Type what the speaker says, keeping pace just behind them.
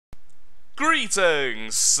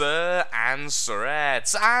Greetings, sir and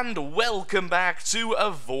sirettes, and welcome back to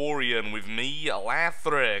Avorion with me,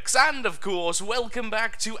 Lathrix, and of course, welcome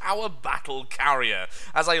back to our battle carrier,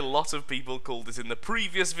 as a lot of people called it in the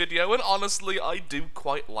previous video, and honestly, I do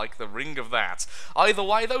quite like the ring of that. Either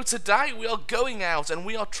way though, today we are going out and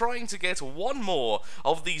we are trying to get one more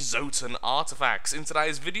of the Zotan artifacts. In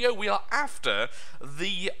today's video, we are after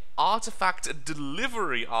the artifact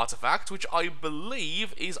delivery artifact, which I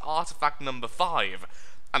believe is artifact number 5.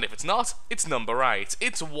 And if it's not, it's number 8.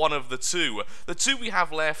 It's one of the two. The two we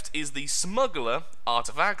have left is the smuggler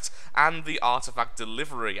artifact and the artifact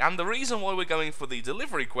delivery. And the reason why we're going for the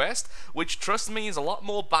delivery quest, which trust me is a lot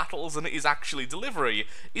more battles than it is actually delivery,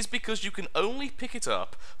 is because you can only pick it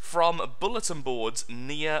up from bulletin boards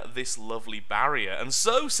near this lovely barrier. And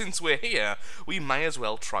so, since we're here, we may as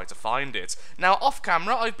well try to find it. Now, off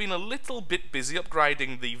camera, I've been a little bit busy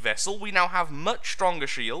upgrading the vessel. We now have much stronger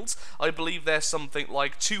shields. I believe there's something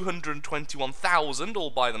like 221,000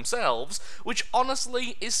 all by themselves, which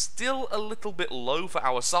honestly is still a little bit low for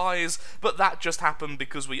our size, but that just happened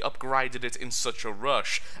because we upgraded it in such a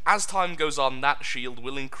rush. As time goes on, that shield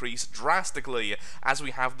will increase drastically as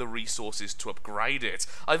we have the resources to upgrade it.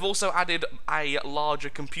 I've also added a larger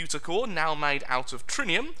computer core, now made out of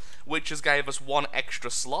trinium, which has gave us one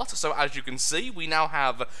extra slot, so as you can see, we now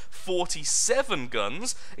have 47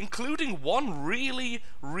 guns, including one really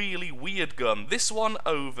weird gun. This one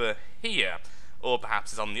over here. Or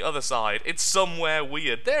perhaps it's on the other side. It's somewhere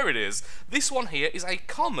weird. There it is. This one here is a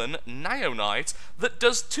common Naonite that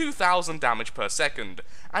does 2,000 damage per second.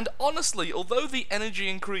 And honestly, although the energy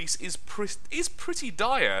increase is pretty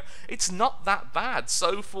dire, it's not that bad.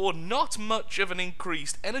 So for not much of an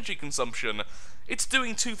increased energy consumption, it's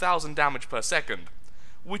doing 2,000 damage per second,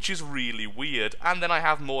 which is really weird. And then I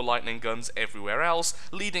have more lightning guns everywhere else,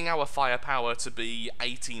 leading our firepower to be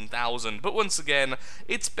 18,000. But once again,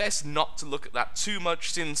 it's best not to look at that too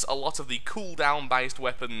much, since a lot of the cooldown based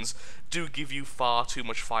weapons do give you far too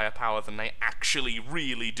much firepower than they actually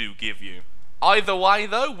really do give you. Either way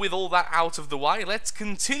though, with all that out of the way, let's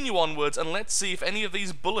continue onwards and let's see if any of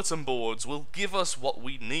these bulletin boards will give us what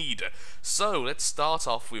we need. So, let's start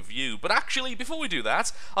off with you. But actually, before we do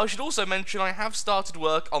that, I should also mention I have started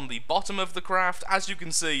work on the bottom of the craft. As you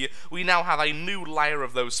can see, we now have a new layer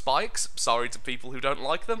of those spikes. Sorry to people who don't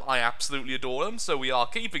like them, I absolutely adore them, so we are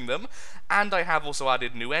keeping them. And I have also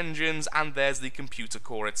added new engines, and there's the computer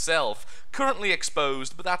core itself. Currently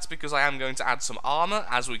exposed, but that's because I am going to add some armor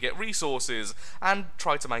as we get resources, and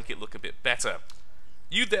try to make it look a bit better.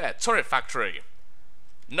 You there, turret factory.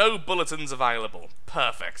 No bulletins available.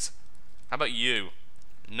 Perfect. How about you?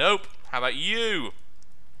 Nope. How about you?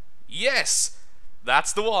 Yes!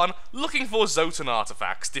 That's the one. Looking for Zotan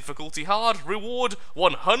artifacts. Difficulty hard. Reward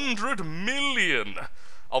 100 million.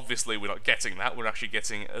 Obviously we're not getting that, we're actually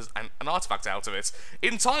getting an artifact out of it.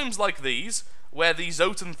 In times like these, where the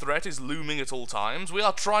Zotan threat is looming at all times, we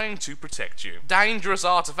are trying to protect you. Dangerous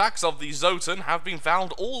artifacts of the Zotan have been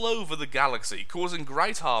found all over the galaxy, causing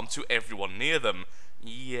great harm to everyone near them.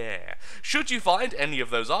 Yeah. Should you find any of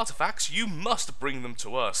those artifacts, you must bring them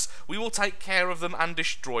to us. We will take care of them and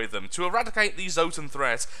destroy them to eradicate the Zotan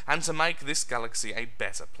threat and to make this galaxy a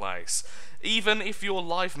better place. Even if your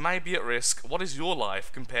life may be at risk, what is your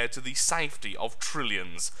life compared to the safety of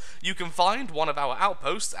trillions? You can find one of our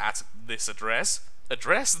outposts at this address,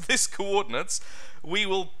 this coordinates. We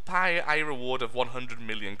will pay a reward of 100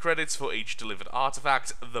 million credits for each delivered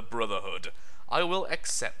artifact, the Brotherhood. I will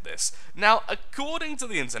accept this. Now, according to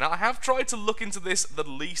the internet, I have tried to look into this the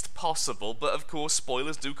least possible, but of course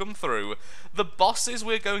spoilers do come through. The bosses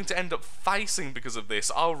we're going to end up facing because of this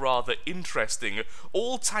are rather interesting,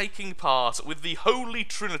 all taking part with the holy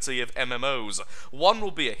trinity of MMOs. One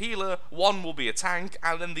will be a healer, one will be a tank,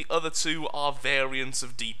 and then the other two are variants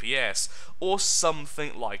of DPS, or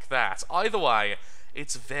something like that. Either way,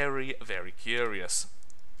 it's very curious.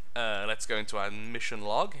 Let's go into our mission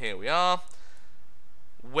log. Here we are.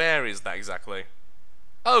 Where is that exactly?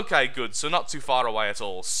 Okay, good, so not too far away at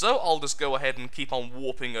all. So I'll just go ahead and keep on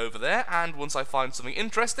warping over there, and once I find something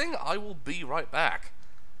interesting, I will be right back.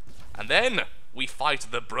 And then we fight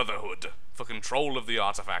the Brotherhood for control of the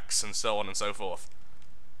artifacts, and so on and so forth.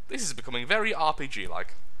 This is becoming very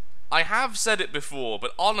RPG-like. I have said it before,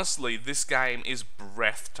 but honestly, this game is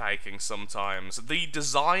breathtaking sometimes. The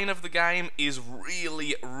design of the game is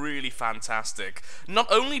really fantastic. Not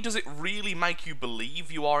only does it really make you believe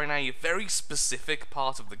you are in a very specific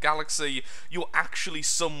part of the galaxy, you're actually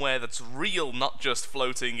somewhere that's real, not just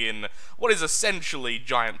floating in what is essentially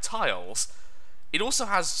giant tiles. It also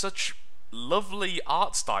has such lovely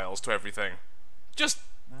art styles to everything. Just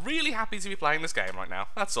Really happy to be playing this game right now,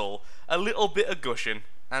 that's all. A little bit of gushing.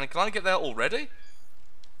 And can I get there already?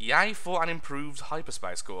 Yay for an improved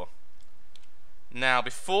hyperspace core. Now,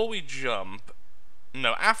 before we jump...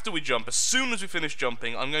 No, after we jump, as soon as we finish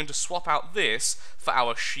jumping, I'm going to swap out this for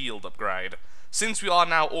our shield upgrade. Since we are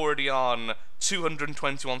now already on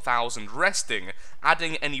 221,000 resting,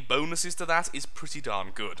 adding any bonuses to that is pretty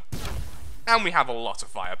darn good. And we have a lot of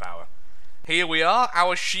firepower. Here we are,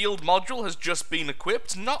 our shield module has just been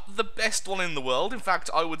equipped, not the best one in the world, in fact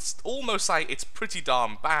I would almost say it's pretty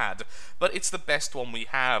darn bad, but it's the best one we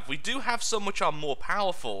have. We do have some which are more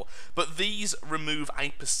powerful, but these remove a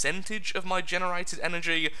percentage of my generated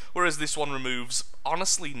energy, whereas this one removes,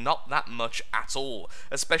 honestly, not that much at all,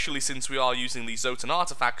 especially since we are using the Zotan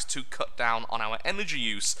artifacts to cut down on our energy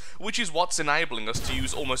use, which is what's enabling us to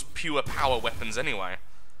use almost pure power weapons anyway.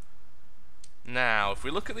 Now, if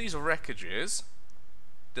we look at these wreckages,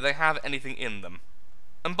 do they have anything in them?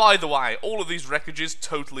 And by the way, all of these wreckages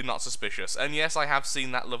totally not suspicious. And yes, I have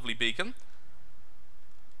seen that lovely beacon.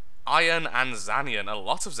 Iron and Xanian, a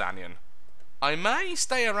lot of Xanian. I may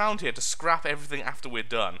stay around here to scrap everything after we're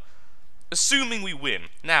done, assuming we win.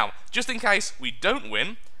 Now, just in case we don't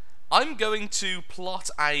win, I'm going to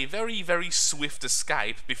plot a very, very swift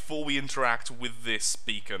escape before we interact with this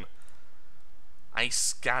beacon. A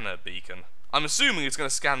scanner beacon. I'm assuming it's going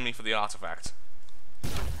to scan me for the artifact.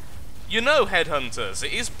 You know, headhunters,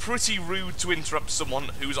 it is pretty rude to interrupt someone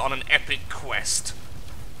who's on an epic quest.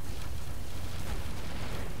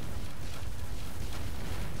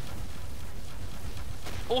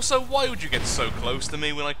 Also, why would you get so close to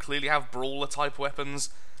me when I clearly have brawler-type weapons?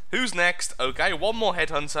 Who's next? Okay, one more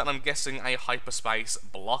headhunter, and I'm guessing a hyperspace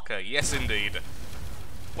blocker. Yes, indeed.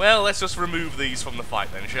 Well, let's just remove these from the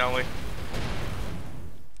fight then, shall we?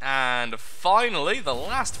 And finally, the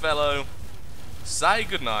last fellow, say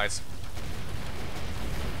goodnight.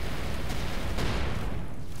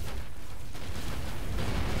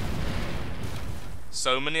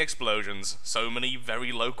 So many explosions, so many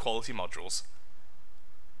very low quality modules.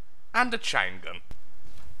 And a chain gun.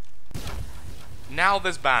 Now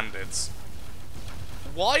there's bandits.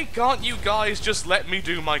 Why can't you guys just let me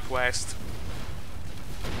do my quest?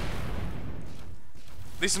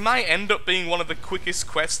 This may end up being one of the quickest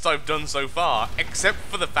quests I've done so far, except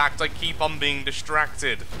for the fact I keep on being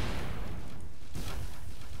distracted.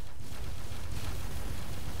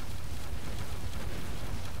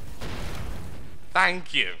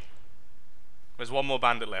 Thank you. There's one more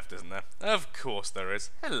bandit left, isn't there? Of course there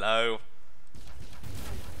is. Hello.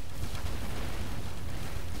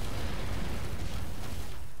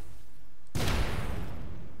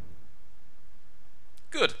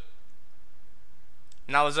 Good.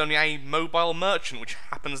 Now there's only a mobile merchant which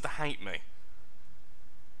happens to hate me.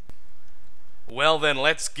 Well then,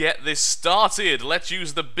 let's get this started. Let's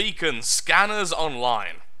use the beacon. Scanners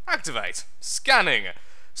online. Activate. Scanning.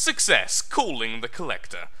 Success. Calling the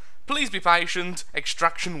collector. Please be patient.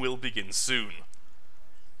 Extraction will begin soon.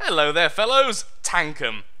 Hello there, fellows. Tank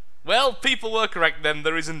 'em. Well, people were correct then.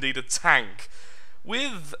 There is indeed a tank.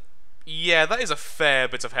 With... yeah, that is a fair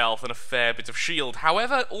bit of health and a fair bit of shield.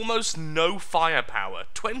 However, almost no firepower.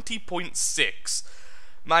 20.6.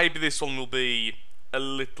 Maybe this one will be a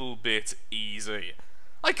little bit easy.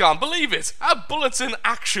 I can't believe it! Our bulletin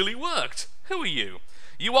actually worked! Who are you?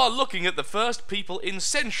 You are looking at the first people in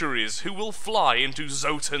centuries who will fly into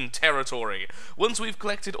Zotan territory. Once we've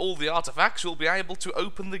collected all the artifacts, we'll be able to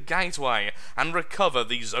open the gateway and recover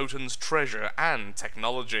the Zotan's treasure and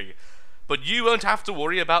technology. But you won't have to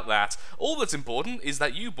worry about that. All that's important is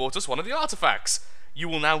that you bought us one of the artifacts. You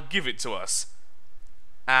will now give it to us.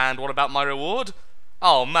 And what about my reward?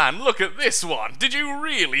 Oh man, look at this one! Did you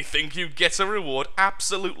really think you'd get a reward?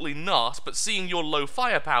 Absolutely not, but seeing your low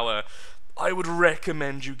firepower, I would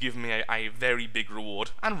recommend you give me a very big reward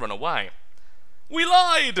and run away. We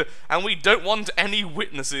lied! And we don't want any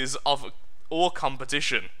witnesses of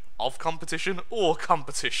competition. Of competition or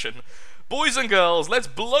competition. Boys and girls, let's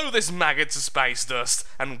blow this maggot to space dust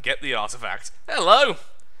and get the artifact. Hello!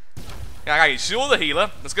 Okay, so you're the healer.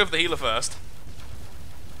 Let's go for the healer first.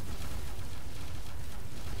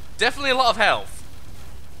 Definitely a lot of health.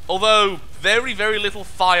 Although, very, very little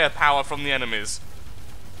firepower from the enemies.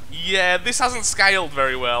 Yeah, this hasn't scaled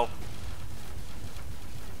very well.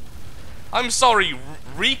 I'm sorry,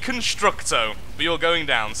 Reconstructo, but you're going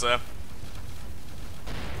down, sir.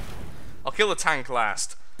 I'll kill the tank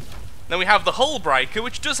last. Then we have the Hullbreaker,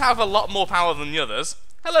 which does have a lot more power than the others.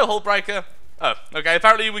 Hello, Hullbreaker. Oh, okay,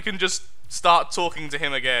 apparently we can just start talking to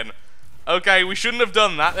him again. Okay, we shouldn't have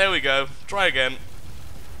done that. There we go. Try again.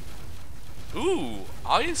 Ooh,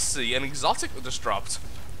 I see an exotic that just dropped.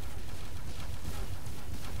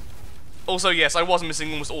 Also, yes, I was missing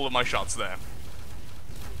almost all of my shots there.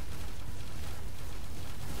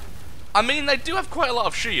 I mean, they do have quite a lot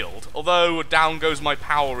of shield, although down goes my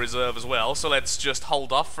power reserve as well, so let's just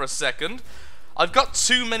hold off for a second. I've got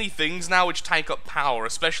too many things now which take up power,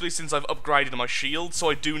 especially since I've upgraded my shield, so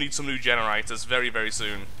I do need some new generators very, very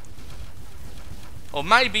soon. Or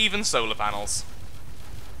maybe even solar panels.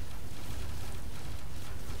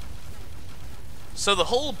 So the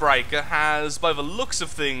hull breaker has, by the looks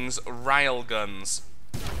of things, railguns.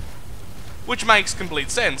 Which makes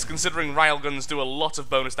complete sense, considering railguns do a lot of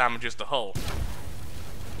bonus damages to hull.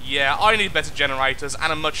 Yeah, I need better generators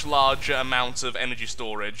and a much larger amount of energy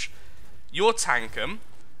storage. You're Tankum,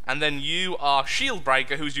 and then you are Shield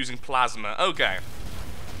Breaker, who's using Plasma. Okay.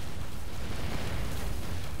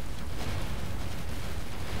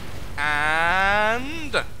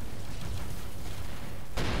 And...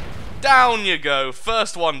 down you go.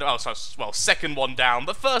 First one... oh, sorry, well, second one down.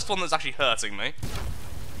 The first one that's actually hurting me.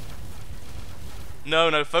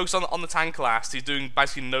 No, focus on the tank last. He's doing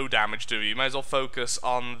basically no damage to you. You may as well focus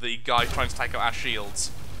on the guy trying to take out our shields.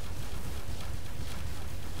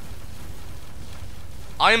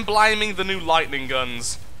 I am blaming the new lightning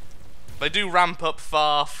guns. They do ramp up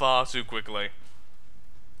far, far too quickly.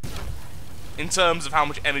 In terms of how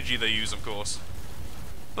much energy they use, of course.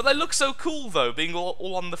 But they look so cool, though, being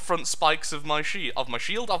all on the front spikes of my ship.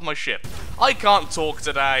 I can't talk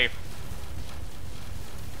today.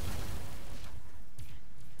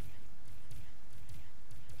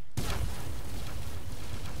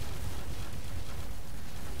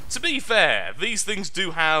 To be fair, these things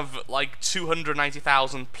do have, like,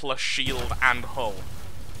 280,000 plus shield and hull.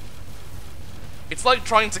 It's like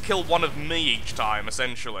trying to kill one of me each time,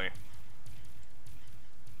 essentially.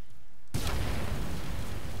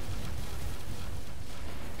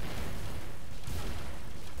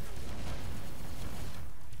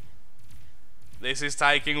 This is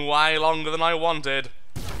taking way longer than I wanted.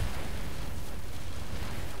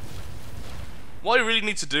 What I really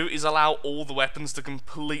need to do is allow all the weapons to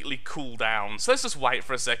completely cool down. So let's just wait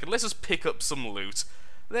for a second. Let's just pick up some loot.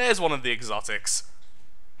 There's one of the exotics.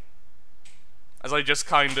 As I just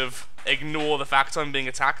kind of ignore the fact I'm being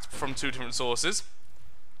attacked from two different sources.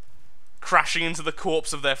 Crashing into the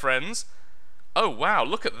corpse of their friends. Oh wow,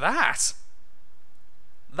 look at that!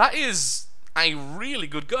 That is a really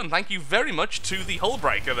good gun. Thank you very much to the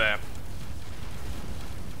Hullbreaker there.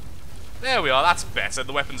 There we are, that's better.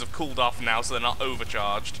 The weapons have cooled off now, so they're not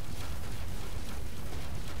overcharged.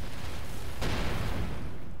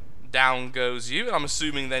 Down goes you, and I'm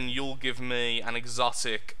assuming then you'll give me an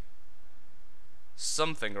exotic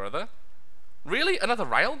something or other. Really? Another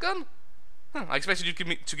railgun? Huh, I expected you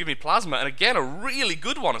to give me plasma, and again, a really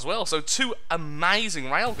good one as well. So two amazing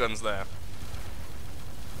railguns there.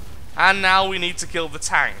 And now we need to kill the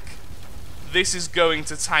tank. This is going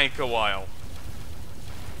to take a while.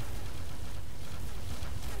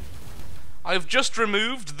 I've just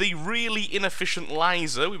removed the really inefficient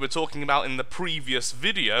laser we were talking about in the previous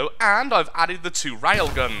video, and I've added the two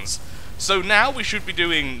railguns. So now we should be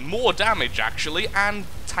doing more damage, actually, and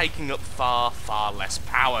taking up far, far less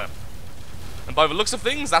power. And by the looks of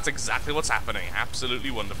things, that's exactly what's happening. Absolutely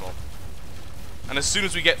wonderful. And as soon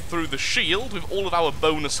as we get through the shield, with all of our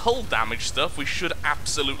bonus hull damage stuff, we should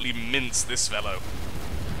absolutely mince this fellow.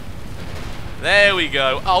 There we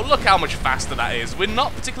go. Oh, look how much faster that is. We're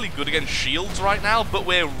not particularly good against shields right now, but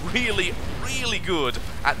we're really, really good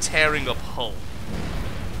at tearing up hull.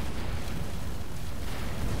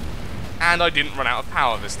 And I didn't run out of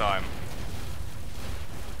power this time.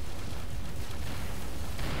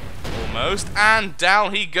 Almost. And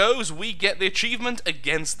down he goes. We get the achievement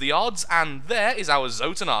against the odds, and there is our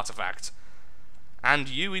Zotan artifact. And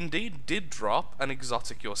you indeed did drop an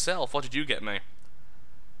exotic yourself. What did you get me?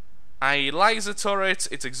 A laser turret,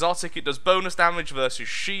 it's exotic, it does bonus damage versus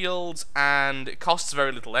shields, and it costs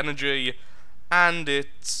very little energy, and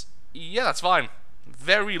it's... yeah, that's fine.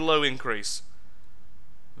 Very low increase.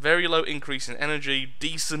 Very low increase in energy,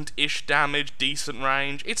 decent-ish damage, decent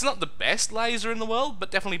range. It's not the best laser in the world, but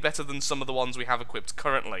definitely better than some of the ones we have equipped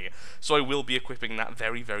currently. So I will be equipping that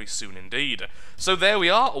very, very soon indeed. So there we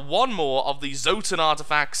are, one more of the Zotan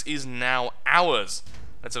artifacts is now ours.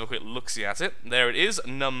 Let's have a quick look-see at it. There it is,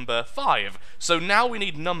 number 5. So now we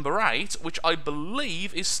need number 8, which I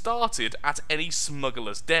believe is started at any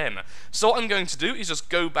smuggler's den. So what I'm going to do is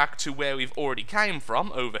just go back to where we've already came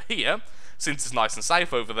from, over here, since it's nice and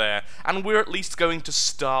safe over there, and we're at least going to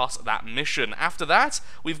start that mission. After that,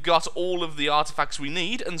 we've got all of the artifacts we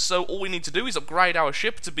need, and so all we need to do is upgrade our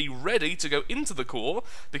ship to be ready to go into the core,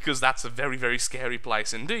 because that's a very, very scary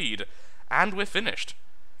place indeed. And we're finished.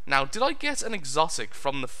 Now, did I get an exotic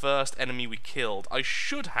from the first enemy we killed? I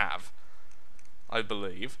should have, I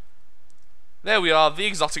believe. There we are, the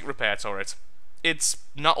exotic repair turret. It's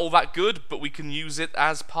not all that good, but we can use it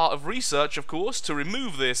as part of research, of course, to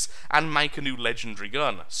remove this and make a new legendary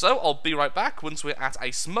gun. So I'll be right back once we're at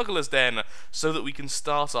a smuggler's den so that we can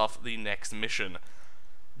start off the next mission.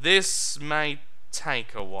 This may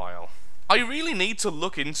take a while. I really need to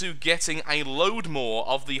look into getting a load more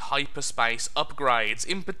of the hyperspace upgrades,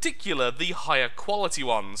 in particular the higher quality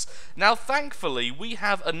ones. Now thankfully we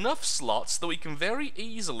have enough slots that we can very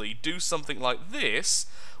easily do something like this,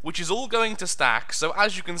 which is all going to stack. So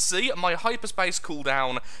as you can see, my hyperspace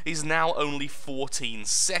cooldown is now only 14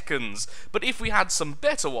 seconds. But if we had some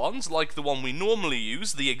better ones, like the one we normally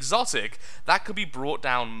use, the exotic, that could be brought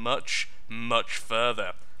down much, much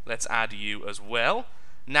further. Let's add you as well.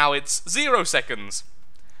 Now it's 0 seconds.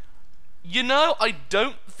 You know, I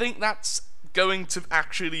don't think that's going to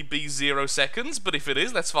actually be 0 seconds, but if it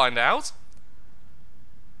is, let's find out.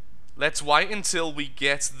 Let's wait until we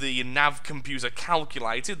get the nav computer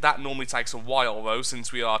calculated. That normally takes a while though,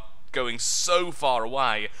 since we are going so far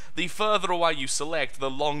away. The further away you select, the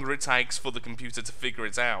longer it takes for the computer to figure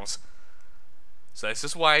it out. So let's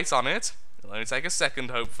just wait on it. It'll only take a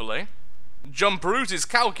second, hopefully. Jump route is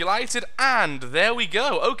calculated, and there we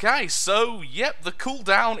go. Okay, so, yep, the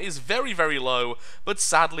cooldown is very, very low, but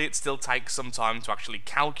sadly it still takes some time to actually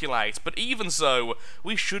calculate. But even so,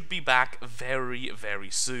 we should be back very, very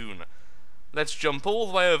soon. Let's jump all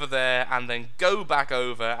the way over there, and then go back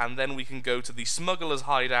over, and then we can go to the smuggler's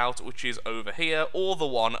hideout, which is over here, or the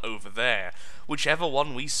one over there. Whichever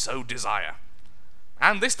one we so desire.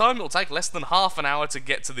 And this time it'll take less than half an hour to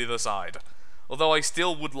get to the other side. Although I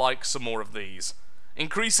still would like some more of these.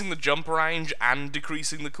 Increasing the jump range and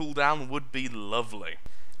decreasing the cooldown would be lovely.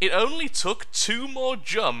 It only took 2 more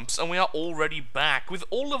jumps and we are already back. With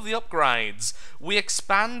all of the upgrades, we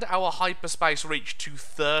expand our hyperspace reach to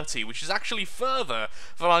 30, which is actually further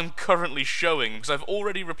than I'm currently showing, because I've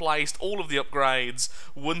already replaced all of the upgrades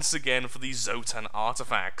once again for the Zotan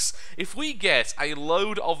artifacts. If we get a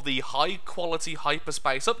load of the high-quality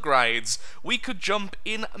hyperspace upgrades, we could jump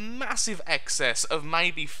in massive excess of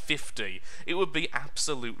maybe 50. It would be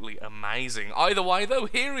absolutely amazing. Either way, though,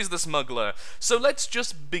 here is the smuggler, so let's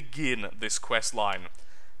just begin this quest line.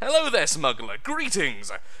 Hello there, smuggler.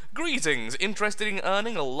 Greetings. Greetings. Interested in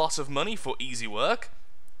earning a lot of money for easy work?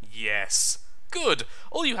 Yes. Good.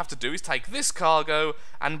 All you have to do is take this cargo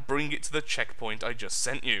and bring it to the checkpoint I just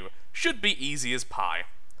sent you. Should be easy as pie.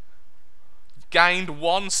 Gained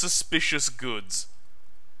 1 suspicious goods.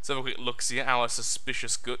 Let's have a quick look-see at our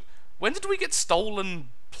suspicious good. When did we get stolen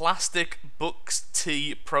plastic, books,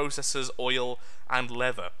 tea, processors, oil, and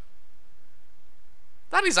leather?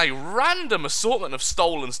 That is a random assortment of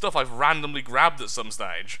stolen stuff I've randomly grabbed at some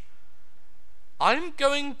stage. I'm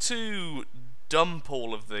going to dump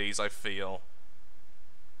all of these, I feel.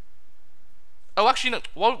 Oh, actually, no.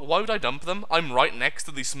 Why would I dump them? I'm right next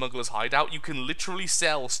to the smuggler's hideout. You can literally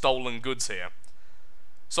sell stolen goods here.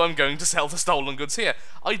 So I'm going to sell the stolen goods here.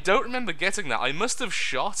 I don't remember getting that. I must have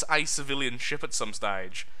shot a civilian ship at some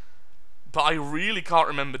stage. But I really can't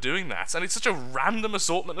remember doing that. And it's such a random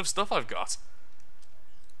assortment of stuff I've got.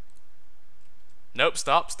 Nope,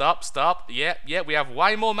 stop. Yeah, we have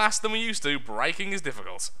way more mass than we used to. Braking is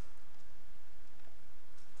difficult.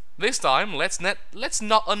 This time, let's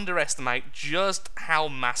not underestimate just how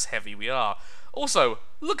mass heavy we are. Also,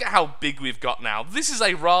 look at how big we've got now. This is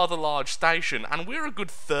a rather large station, and we're a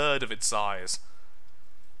good third of its size.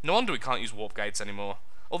 No wonder we can't use warp gates anymore.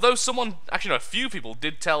 Although actually no, a few people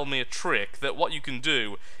did tell me a trick that what you can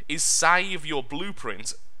do is save your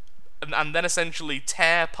blueprint and then essentially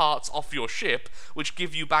tear parts off your ship, which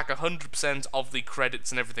give you back 100% of the credits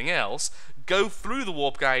and everything else, go through the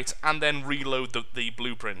warp gate, and then reload the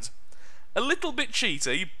blueprint. A little bit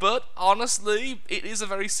cheaty, but honestly, it is a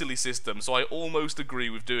very silly system, so I almost agree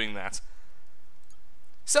with doing that.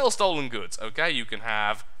 Sell stolen goods. Okay, you can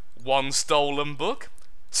have 1 stolen book,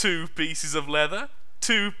 2 pieces of leather,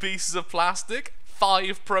 2 pieces of plastic,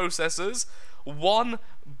 5 processors, 1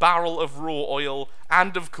 barrel of raw oil,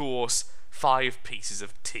 and of course 5 pieces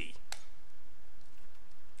of tea.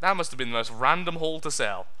 That must have been the most random haul to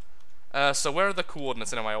sell. So where are the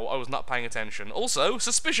coordinates anyway? I was not paying attention. Also,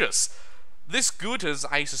 suspicious. This good has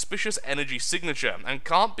a suspicious energy signature and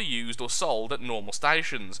can't be used or sold at normal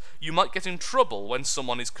stations. You might get in trouble when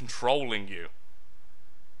someone is controlling you.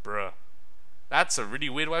 Bruh. That's a really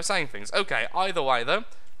weird way of saying things. Okay, either way though.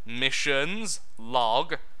 Missions,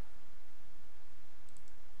 log.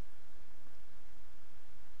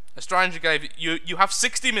 A stranger gave you have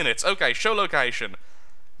 60 minutes. Okay, show location.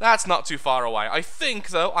 That's not too far away. I think,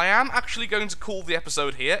 though, I am actually going to call the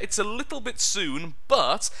episode here. It's a little bit soon,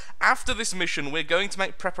 but after this mission, we're going to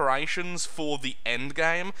make preparations for the end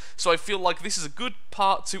game, so I feel like this is a good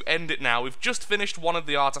part to end it now. We've just finished one of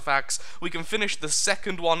the artifacts, we can finish the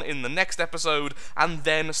second one in the next episode, and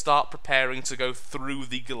then start preparing to go through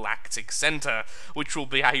the Galactic Center, which will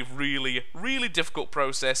be a really, really difficult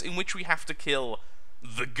process in which we have to kill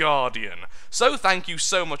the Guardian. So thank you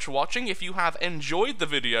so much for watching. If you have enjoyed the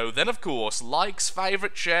video, then of course, likes,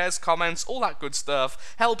 favourites, shares, comments, all that good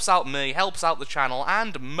stuff helps out me, helps out the channel,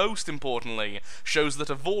 and most importantly, shows that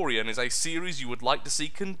Avorion is a series you would like to see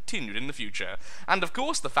continued in the future. And of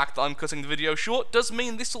course, the fact that I'm cutting the video short does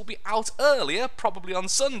mean this will be out earlier, probably on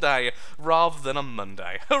Sunday, rather than on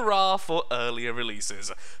Monday. Hurrah for earlier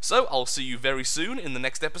releases. So I'll see you very soon in the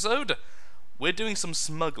next episode. We're doing some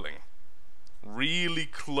smuggling really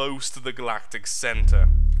close to the Galactic Center.